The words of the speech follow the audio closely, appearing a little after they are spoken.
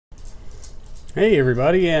Hey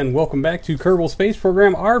everybody, and welcome back to Kerbal Space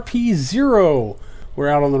Program RP-0. We're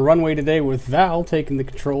out on the runway today with Val taking the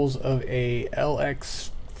controls of a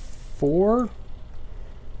LX-4?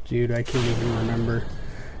 Dude, I can't even remember.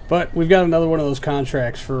 But we've got another one of those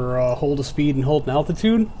contracts for hold of speed and hold an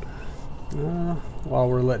altitude. While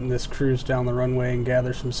we're letting this cruise down the runway and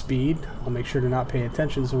gather some speed, I'll make sure to not pay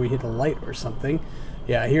attention so we hit a light or something.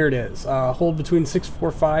 Yeah, here it is. Hold between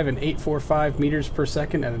 645 and 845 meters per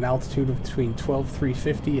second at an altitude of between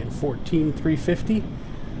 12,350 and 14,350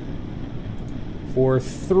 for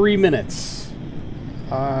 3 minutes.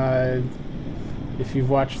 If you've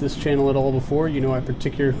watched this channel at all before, you know I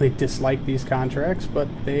particularly dislike these contracts, but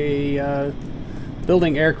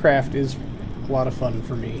building aircraft is a lot of fun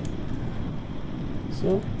for me.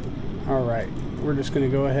 So, alright, we're just going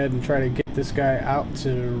to go ahead and try to get this guy out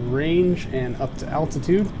to range and up to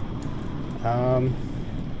altitude.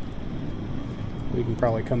 We can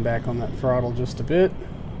probably come back on that throttle just a bit.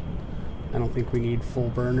 I don't think we need full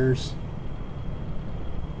burners.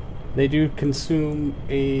 They do consume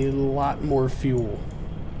a lot more fuel.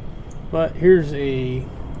 But here's a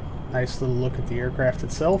nice little look at the aircraft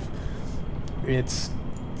itself. It's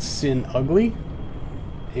sin ugly,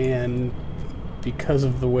 and because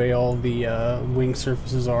of the way all the wing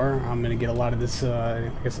surfaces are, I'm going to get a lot of this, I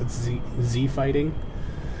guess it's Z fighting.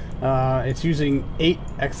 It's using 8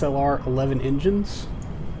 XLR-11 engines,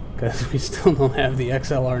 because we still don't have the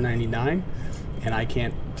XLR-99, and I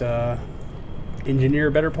can't engineer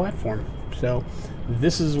a better platform. So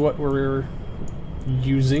this is what we're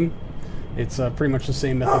using. It's pretty much the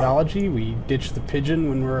same methodology. We ditch the pigeon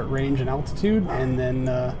when we're at range and altitude, and then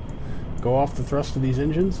go off the thrust of these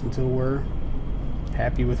engines until we're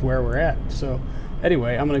happy with where we're at. So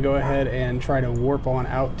anyway, I'm going to go ahead and try to warp on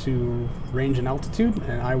out to range and altitude,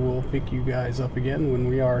 and I will pick you guys up again when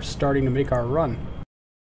we are starting to make our run.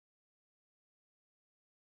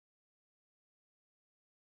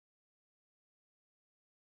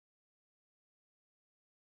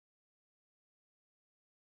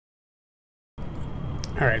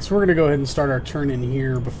 Alright, so we're going to go ahead and start our turn in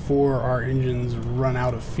here before our engines run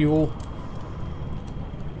out of fuel.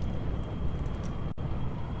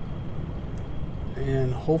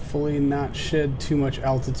 And hopefully not shed too much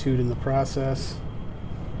altitude in the process.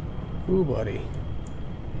 Ooh, buddy.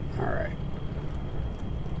 Alright.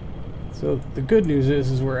 So the good news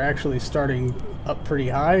is we're actually starting up pretty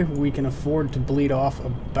high. We can afford to bleed off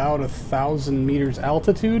about 1,000 meters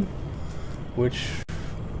altitude, which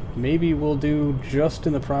maybe we'll do just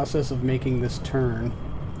in the process of making this turn.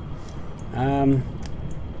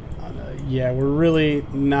 Yeah, we're really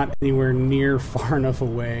not anywhere near far enough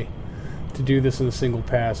away to do this in a single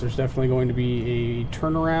pass. There's definitely going to be a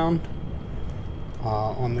turnaround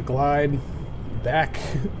on the glide back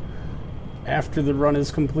after the run is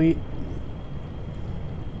complete.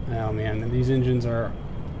 Oh man, these engines are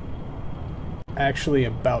actually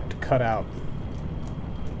about to cut out.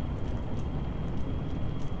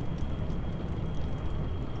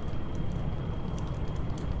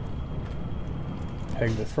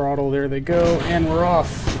 Peg the throttle, there they go, and we're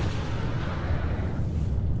off.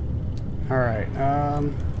 Alright,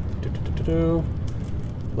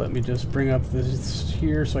 let me just bring up this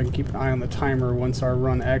here so I can keep an eye on the timer once our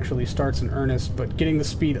run actually starts in earnest, but getting the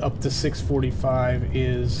speed up to 645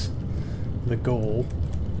 is the goal.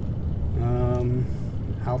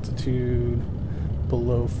 Altitude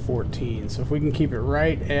below 14, so if we can keep it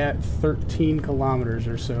right at 13 kilometers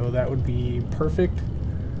or so, that would be perfect.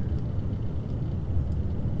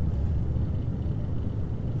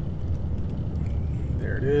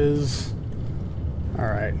 There it is.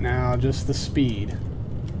 Alright, now just the speed.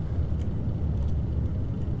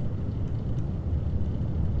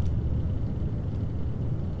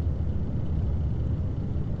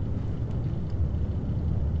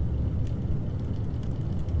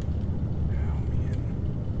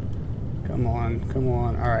 Come on, come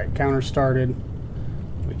on. Alright, counter started.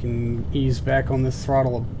 We can ease back on this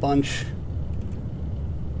throttle a bunch.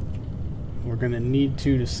 We're going to need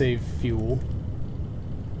to save fuel.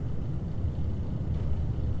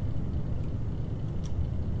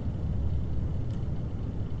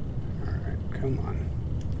 Alright, come on.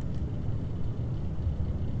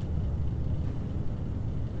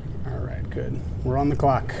 Alright, good. We're on the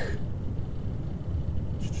clock.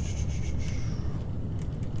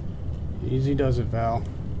 Easy does it, Val.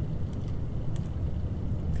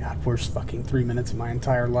 God, worst fucking 3 minutes of my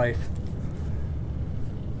entire life.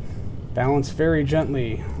 Balance very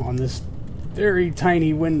gently on this very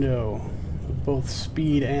tiny window of both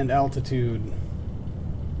speed and altitude.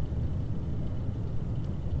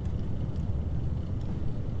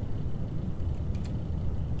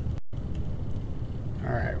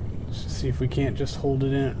 Alright, let's see if we can't just hold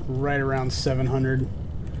it in right around 700.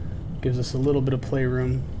 Gives us a little bit of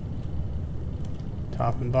playroom.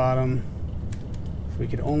 Top and bottom. If we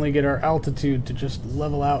could only get our altitude to just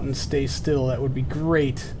level out and stay still, that would be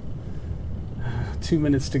great. 2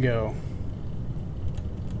 minutes to go.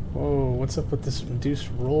 Whoa, what's up with this induced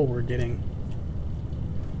roll we're getting?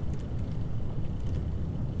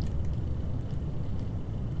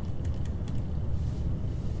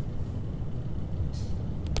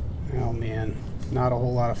 Oh man, not a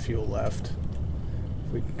whole lot of fuel left.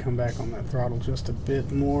 If we can come back on that throttle just a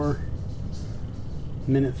bit more.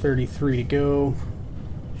 Minute 33 to go.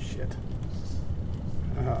 Shit.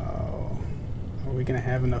 Oh, are we gonna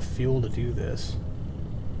have enough fuel to do this?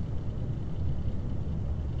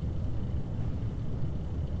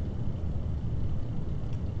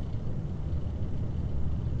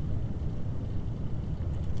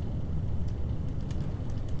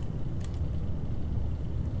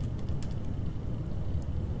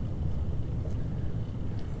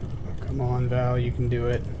 Come on, Val, you can do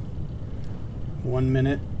it. 1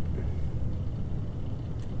 minute.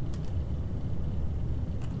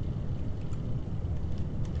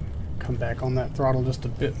 Come back on that throttle just a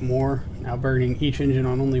bit more. Now burning each engine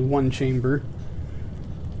on only one chamber.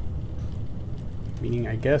 Meaning,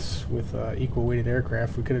 I guess, with equal weighted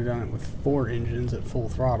aircraft, we could have done it with 4 engines at full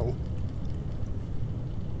throttle.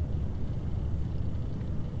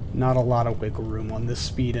 Not a lot of wiggle room on this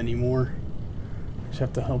speed anymore. Just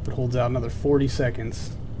have to hope it holds out another 40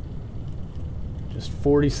 seconds. Just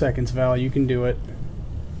 40 seconds, Val. You can do it.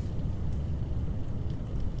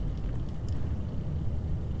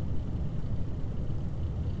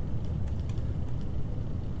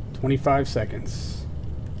 "25 seconds.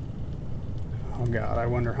 Oh god, I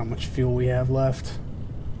wonder how much fuel we have left.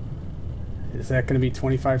 Is that going to be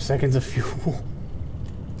 25 seconds of fuel?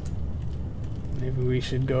 Maybe we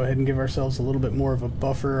should go ahead and give ourselves a little bit more of a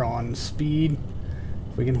buffer on speed.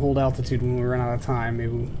 If we can hold altitude when we run out of time,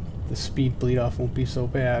 maybe the speed bleed off won't be so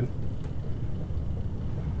bad.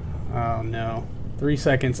 Oh no. 3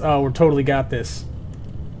 seconds. Oh, we're totally got this.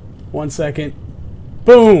 1 second.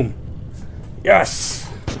 Boom! Yes!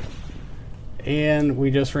 And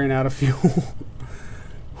we just ran out of fuel.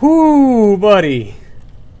 Whoo, buddy!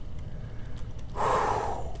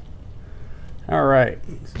 Alright.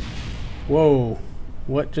 Whoa.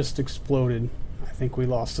 What just exploded? I think we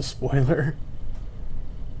lost a spoiler.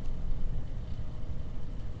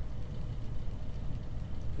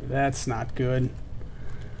 That's not good.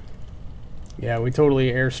 Yeah, we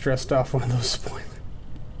totally air stressed off one of those spoilers.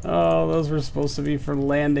 Oh, those were supposed to be for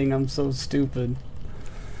landing. I'm so stupid.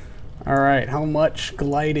 Alright, how much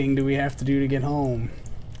gliding do we have to do to get home?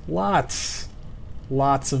 Lots.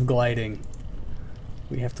 Lots of gliding.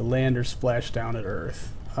 We have to land or splash down at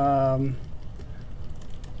Earth.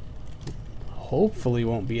 Hopefully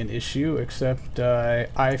won't be an issue, except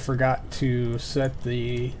I forgot to set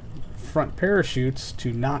the front parachutes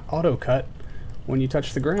to not auto-cut when you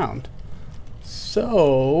touch the ground.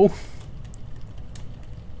 So,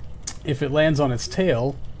 if it lands on its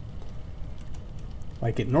tail,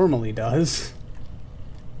 like it normally does,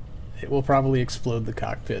 it will probably explode the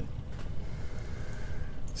cockpit.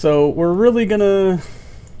 So we're really gonna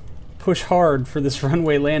push hard for this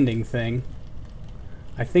runway landing thing.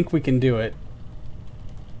 I think we can do it.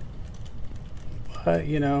 But,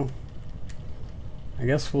 you know, I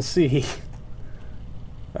guess we'll see.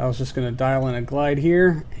 I was just gonna dial in a glide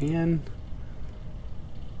here and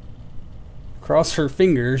cross her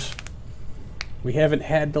fingers. We haven't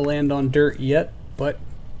had to land on dirt yet, but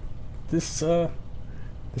this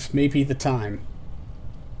may be the time.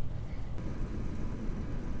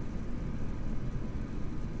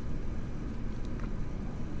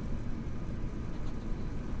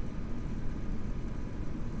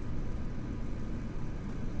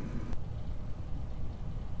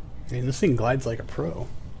 And this thing glides like a pro.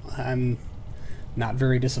 I'm not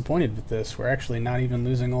very disappointed with this. We're actually not even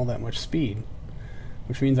losing all that much speed,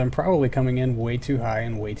 which means I'm probably coming in way too high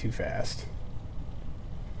and way too fast.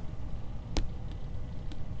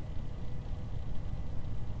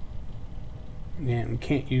 And we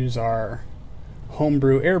can't use our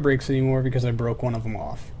homebrew air brakes anymore because I broke one of them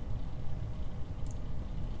off.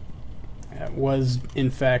 That was, in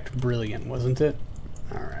fact, brilliant, wasn't it?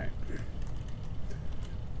 Alright.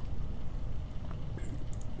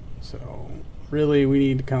 So, really, we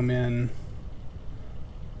need to come in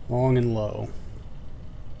long and low.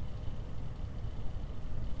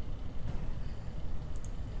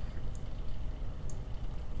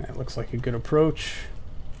 That looks like a good approach.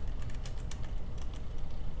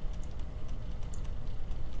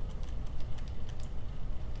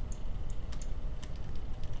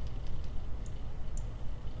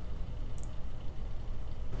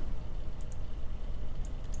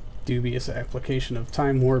 dubious application of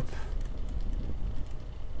time warp.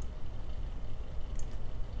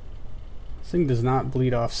 This thing does not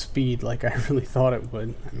bleed off speed like I really thought it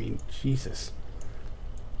would. I mean, Jesus.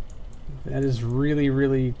 That is really,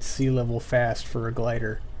 really sea level fast for a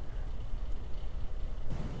glider.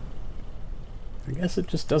 I guess it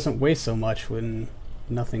just doesn't weigh so much when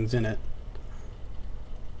nothing's in it.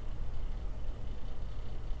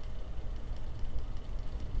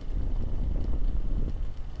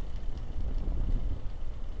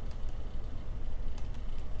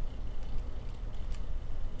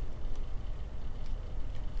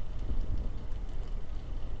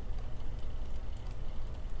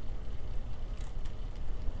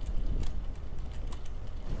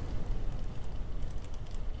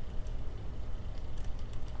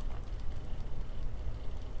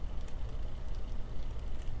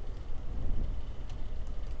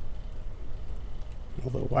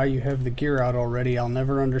 Although why you have the gear out already, I'll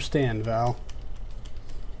never understand, Val.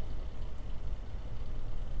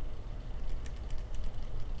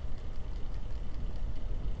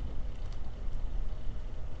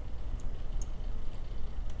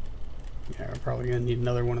 Yeah, we're probably going to need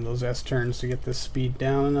another one of those S-turns to get this speed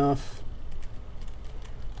down enough.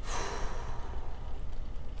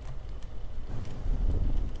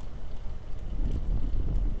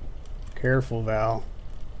 Careful, Val.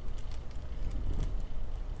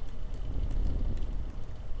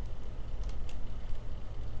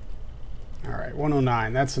 Alright,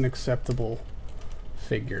 109, that's an acceptable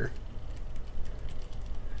figure.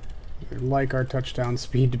 We'd like our touchdown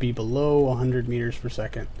speed to be below 100 meters per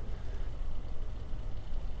second.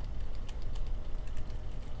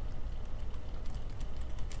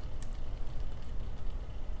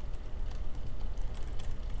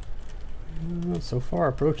 So far,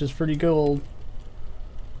 approach is pretty gold.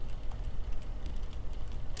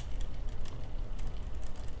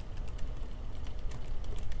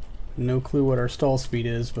 No clue what our stall speed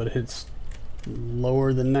is, but it's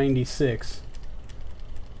lower than 96.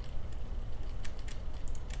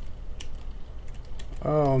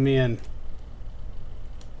 Oh man.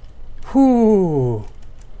 Whew.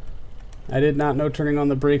 I did not know turning on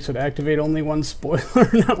the brakes would activate only one spoiler.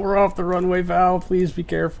 Now we're off the runway, Val. Please be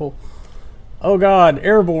careful. Oh god,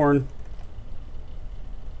 airborne.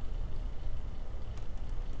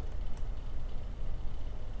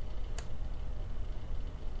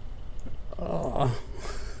 Oh.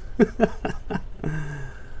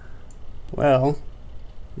 Well,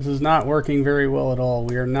 this is not working very well at all.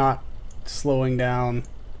 We are not slowing down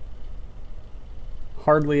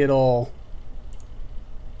hardly at all.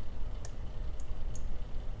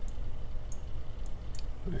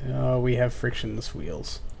 We have frictionless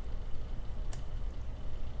wheels.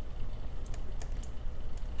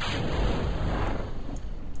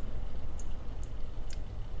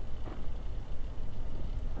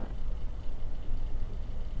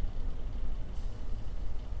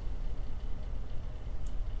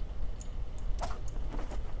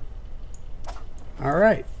 All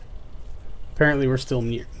right. Apparently we're still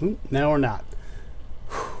near. Now we're not.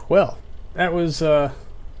 Well, that was an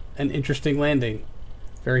interesting landing.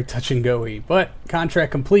 Very touch and go-y, but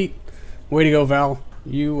contract complete. Way to go, Val.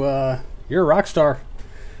 You're a rock star.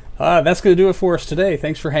 That's going to do it for us today.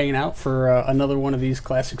 Thanks for hanging out for another one of these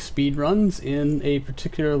classic speed runs in a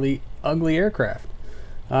particularly ugly aircraft.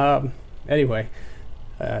 Anyway,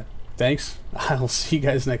 thanks. I'll see you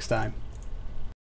guys next time.